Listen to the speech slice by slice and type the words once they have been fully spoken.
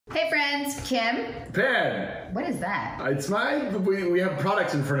Hey friends, Kim. Penn. What is that? It's we have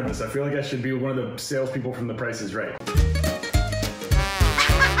products in front of us. I feel like I should be one of the salespeople from The Price is Right.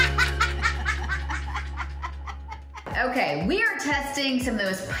 Okay, we are testing some of the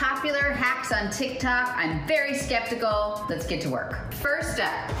most popular hacks on TikTok. I'm very skeptical. Let's get to work. First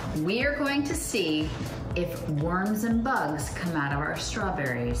up, we are going to see if worms and bugs come out of our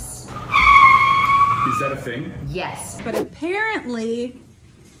strawberries. Is that a thing? Yes. But apparently,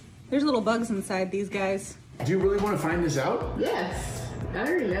 there's little bugs inside these guys. Do you really want to find this out? Yes. I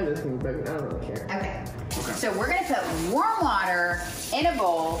already know this one, but I don't really care. Okay. So we're gonna put warm water in a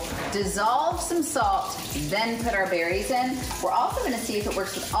bowl, dissolve some salt, then put our berries in. We're also gonna see if it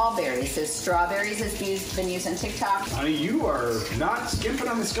works with all berries. So strawberries has been used on TikTok. Honey, you are not skimping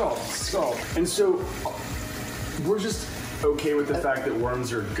on the skull. And so we're just okay with the fact that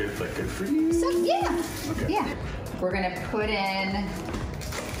worms are good for you? So yeah, Okay. yeah. We're gonna put in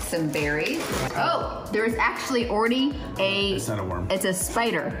some berries. Oh, there's actually already It's not a worm. It's a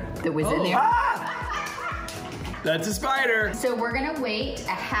spider that was in there. Ah! That's a spider. So we're gonna wait a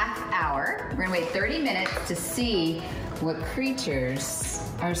half hour. We're gonna wait 30 minutes to see what creatures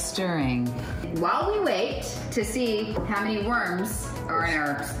are stirring. While we wait to see how many worms are in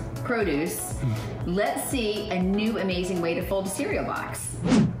our produce, let's see a new amazing way to fold a cereal box.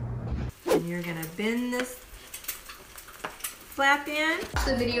 And you're gonna bend this flap in. Watched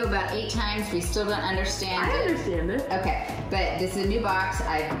the video about 8 times, we still don't understand I it. understand it. Okay, but this is a new box.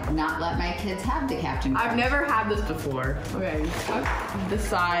 I've not let my kids have the Captain I've Crunch. never had this before. Okay, you tuck the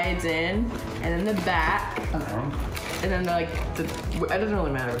sides in, and then the back, and then it doesn't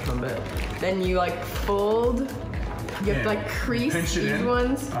really matter which one, but then you like fold. You have to like crease Pinch it these in.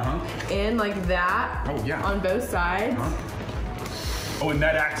 ones in like that on both sides. Oh, and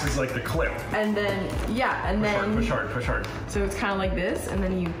that acts as like the clip. And then, yeah, and then... Push hard, push hard. So it's kind of like this, and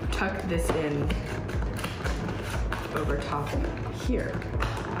then you tuck this in over top here.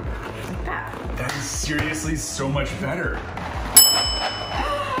 Like that. That is seriously so much better.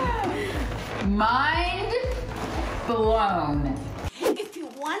 Mind blown. If you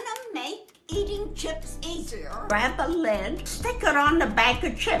want to make eating chips easier, grab a lid, stick it on the bag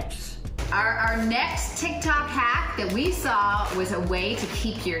of chips. Our next TikTok hack that we saw was a way to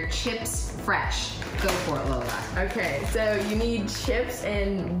keep your chips fresh. Go for it, Lola. Okay, so you need chips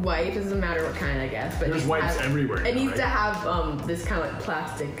and white. Doesn't matter what kind, I guess. But There's it wipes has- everywhere, It needs right? to have this kind of like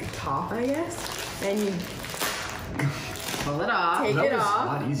plastic top, I guess. And you Pull it off. take That it was a off,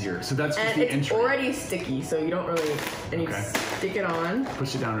 lot easier. So that's just and the it's entry. already sticky, so you don't really. And you Okay. stick it on,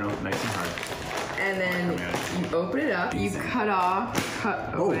 Push it down real nice and hard. and then you open it up. You cut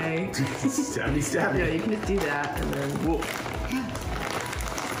away. Stabby. Yeah, you can just do that, and then Whoa.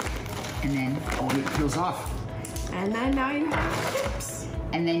 And then, Oh, and it peels off. now you have chips.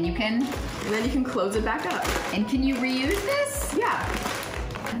 and then you can, Close it back up. and can you reuse this? Yeah.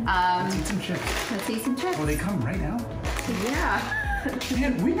 Let's eat some chips. Let's see some chips. Oh, they come right now? Yeah.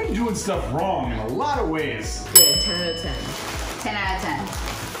 Man, we've been doing stuff wrong in a lot of ways. Good. 10 out of 10. 10 out of 10.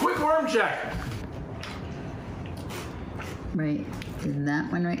 Quick worm check. Right, is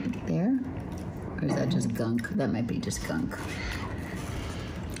that one right there? Or is that just gunk? That might be just gunk. Do you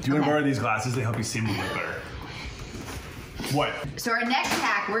want to Okay. borrow these glasses? They help you see a little bit better. What? So our next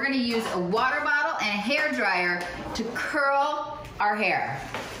hack, we're gonna use a water bottle and a hair dryer to curl our hair.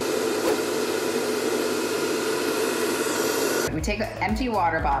 We take an empty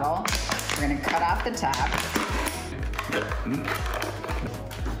water bottle, we're gonna cut off the top.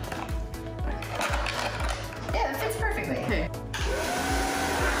 Yeah, that fits perfectly. Okay.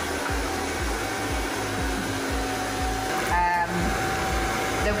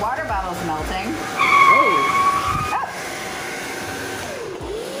 The water bottle's melting. Oh.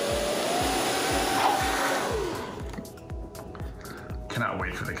 Cannot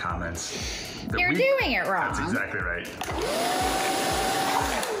wait for the comments. that You're doing it wrong. That's exactly right.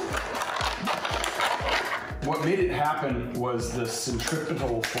 What made it happen was the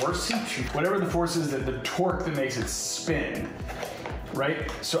centripetal force. Whatever the force is, the torque that makes it spin. Right?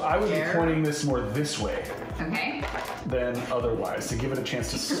 So I would be Here. pointing this more this way Okay. than otherwise to give it a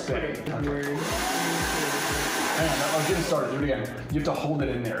chance to spin. Weird. Hang on, I'll get it started. Do it again. You have to hold it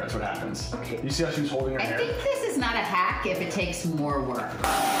in there. That's what happens. Okay. You see how she was holding her I hair? think this is not a hack if it takes more work.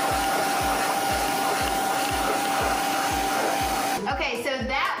 Okay, so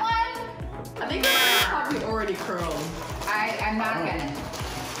that one, I think it's probably already curled. I'm not gonna.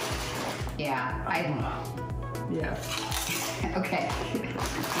 Yeah, Yeah. okay.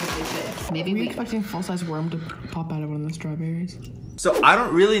 Maybe Are we we, expecting full-size worm to pop out of one of the strawberries? So I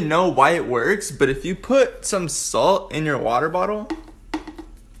don't really know why it works, but if you put some salt in your water bottle,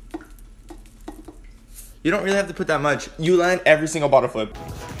 You don't really have to put that much. You land every single bottle flip.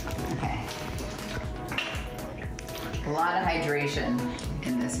 Okay. A lot of hydration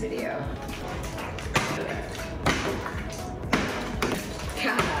in this video.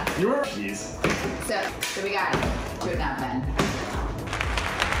 Your cheese. So we got do it now, Ben.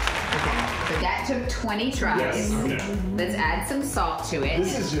 Okay, so that took 20 tries. Yes. Okay. Let's add some salt to it.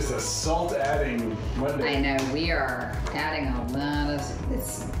 This is just a salt adding Monday. I know, we are adding a lot of,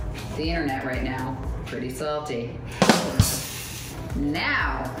 it's the internet right now. Pretty salty.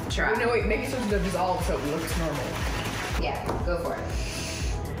 Now, try. Oh, no, wait, make sure to dissolve so it looks normal. Yeah, go for it.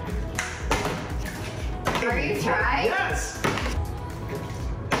 Are you trying? Yes!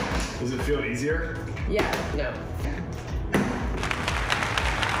 Does it feel easier? Yeah, no.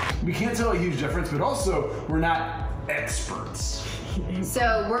 We can't tell a huge difference, but also we're not experts.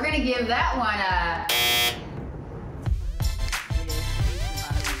 So we're gonna give that one a...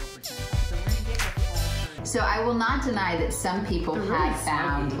 So I will not deny that some people had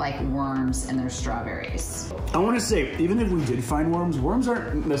found like worms in their strawberries. I want to say, even if we did find worms, worms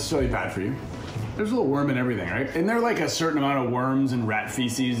aren't necessarily bad for you. There's a little worm in everything, right? And there are like a certain amount of worms and rat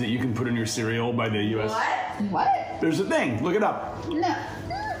feces that you can put in your cereal by the US. What? There's a thing, look it up. No.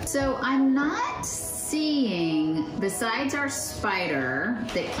 So I'm not seeing, besides our spider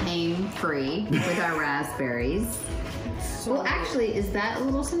that came free with our raspberries. Well, actually, is that a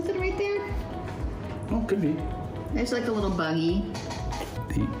little something right there? Oh, could be. There's like a little buggy.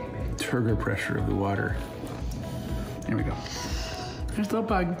 The turgor pressure of the water. There we go. There's the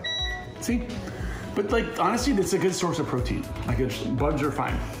bug. See? But like, honestly, that's a good source of protein. Like, bugs are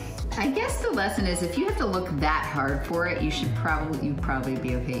fine. I guess the lesson is if you have to look that hard for it, you'd probably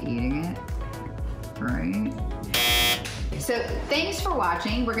be okay eating it, right? So thanks for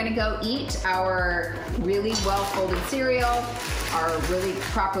watching. We're gonna go eat our really well-folded cereal, our really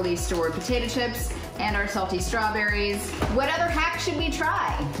properly stored potato chips, and our salty strawberries. What other hack should we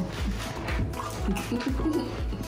try?